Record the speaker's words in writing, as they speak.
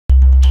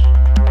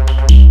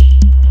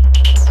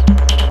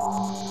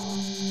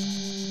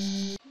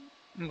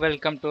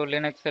Welcome to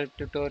Linux Help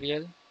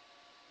tutorial.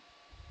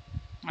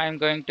 I am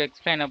going to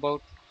explain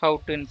about how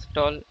to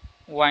install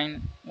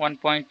Wine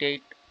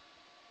 1.8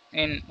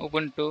 in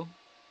Ubuntu.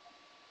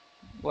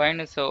 Wine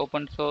is an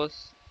open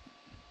source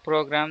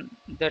program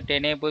that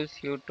enables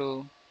you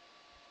to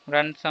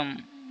run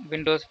some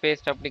Windows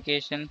based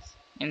applications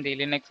in the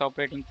Linux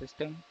operating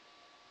system.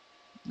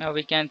 Now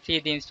we can see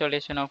the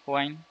installation of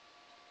Wine.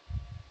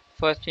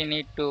 First you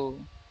need to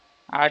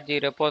add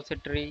the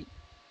repository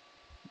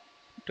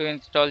to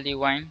install the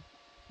Wine.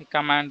 The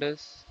command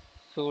is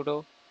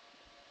sudo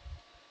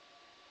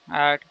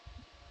add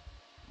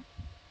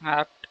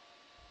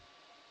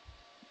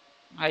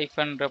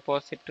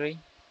apt-repository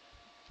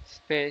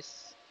space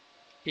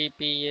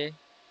ppa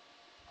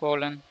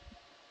colon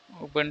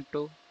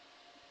ubuntu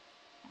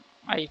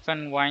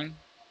wine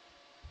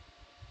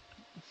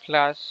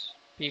slash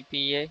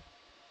ppa.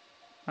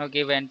 Now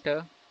give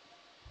enter.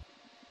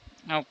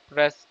 Now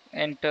press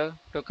enter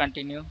to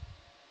continue.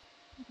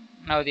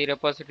 Now the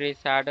repository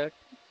is added.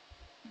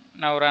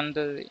 Now run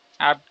the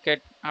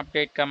apt-get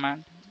update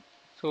command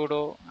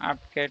sudo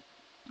apt-get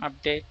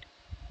update.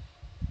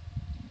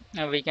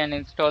 Now we can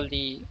install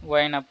the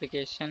wine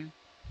application.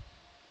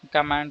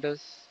 Command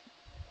is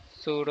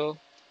sudo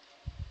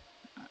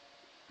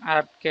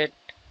apt-get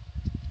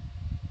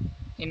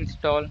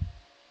install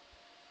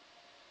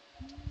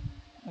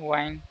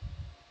wine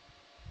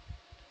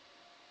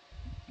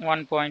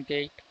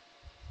 1.8.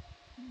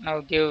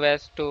 Now give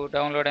us to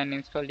download and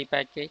install the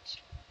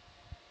package.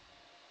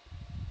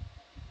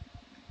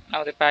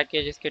 Now the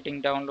package is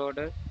getting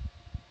downloaded.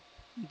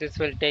 This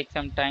will take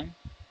some time.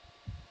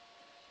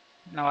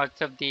 Now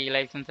accept the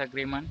license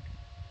agreement.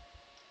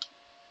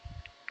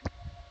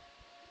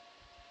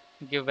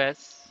 Give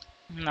us.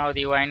 Now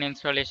the wine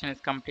installation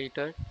is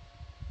completed.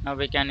 Now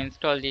we can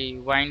install the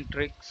wine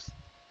tricks.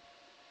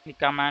 The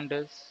command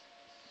is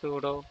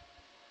sudo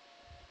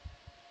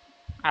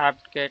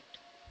apt-get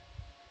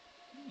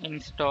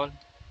install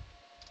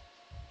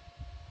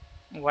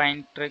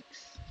wine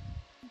tricks.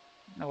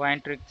 The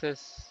wine tricks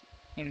is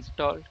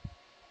installed.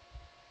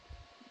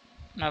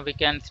 Now we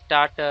can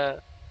start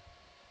a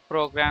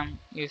program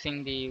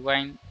using the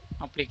wine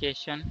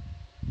application.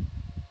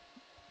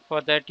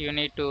 For that you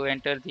need to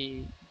enter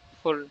the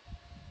full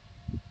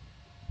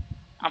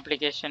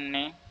application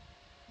name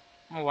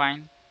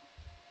wine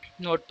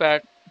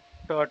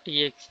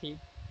notepad.exe.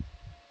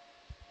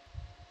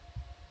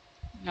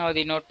 Now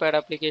the notepad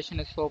application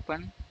is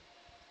open.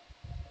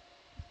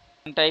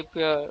 Type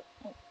your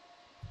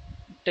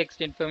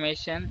text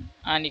information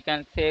and you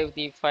can save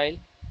the file.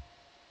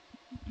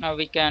 Now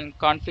we can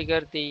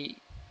configure the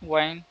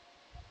wine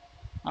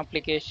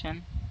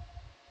application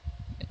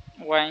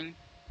wine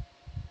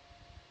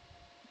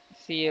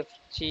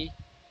cfg.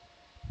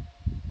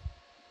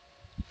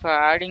 For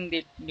adding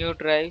the new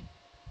drive,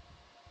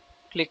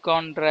 click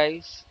on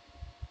drives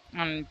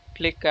and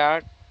click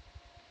add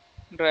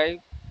drive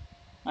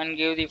and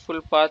give the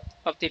full path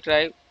of the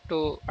drive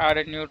to add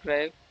a new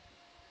drive.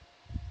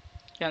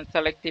 You can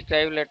select the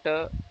drive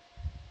letter.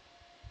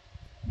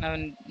 Now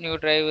new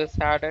drive is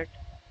added.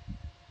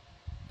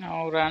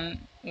 Now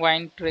run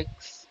wine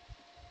tricks.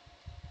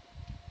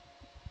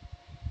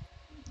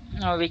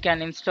 Now we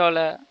can install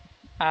a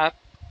app.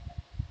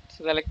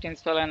 Select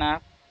install an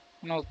app.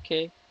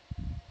 OK.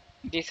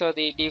 These are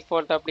the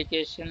default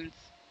applications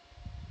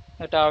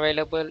that are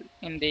available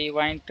in the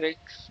wine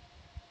tricks.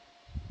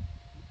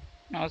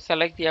 Now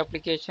select the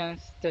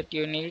applications that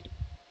you need.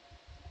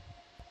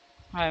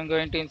 I am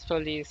going to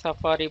install the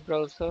Safari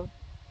browser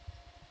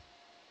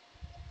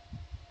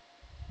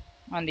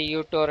on the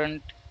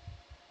uTorrent.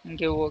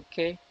 Give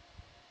OK.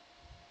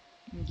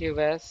 Give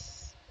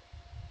as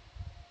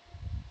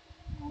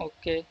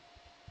OK.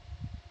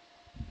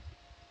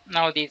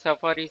 Now the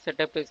Safari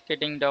setup is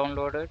getting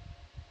downloaded.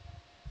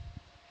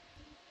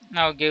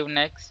 Now give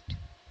next.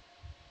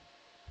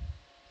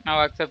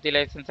 Now accept the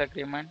license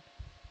agreement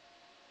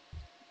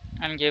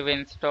and give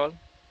install.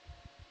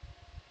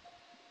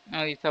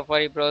 Now the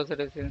Safari browser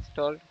is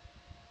installed.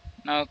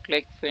 Now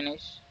click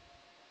finish.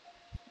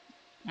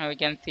 Now we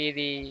can see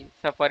the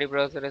Safari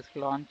browser is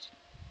launched.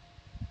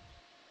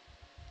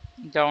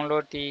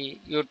 Download the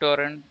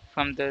uTorrent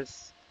from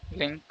this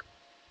link.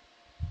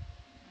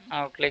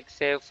 Now click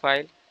save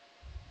file.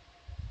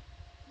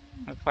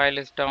 The file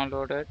is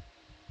downloaded.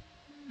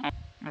 Now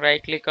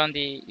right click on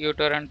the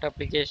uTorrent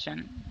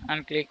application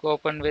and click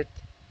open with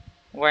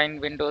Wine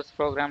Windows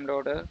Program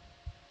Loader.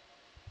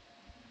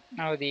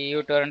 Now the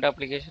uTorrent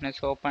application is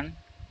open.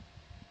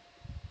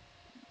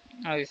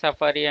 Now the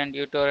Safari and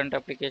uTorrent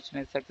application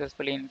is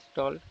successfully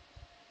installed.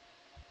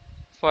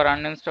 For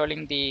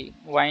uninstalling the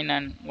Wine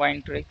and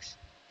Wine tricks,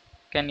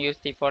 you can use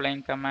the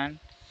following command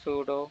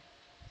sudo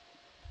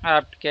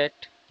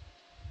apt-get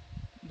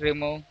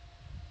remove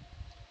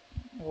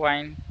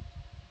wine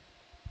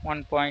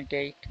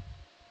 1.8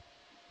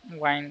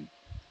 wine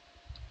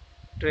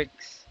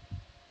tricks.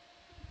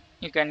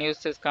 You can use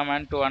this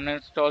command to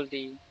uninstall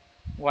the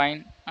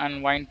wine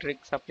and wine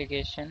tricks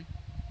application.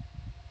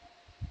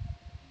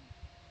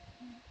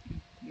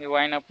 The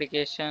wine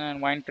application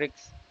and wine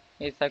tricks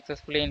is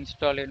successfully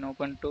installed in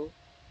Ubuntu.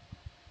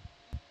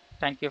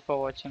 Thank you for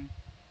watching.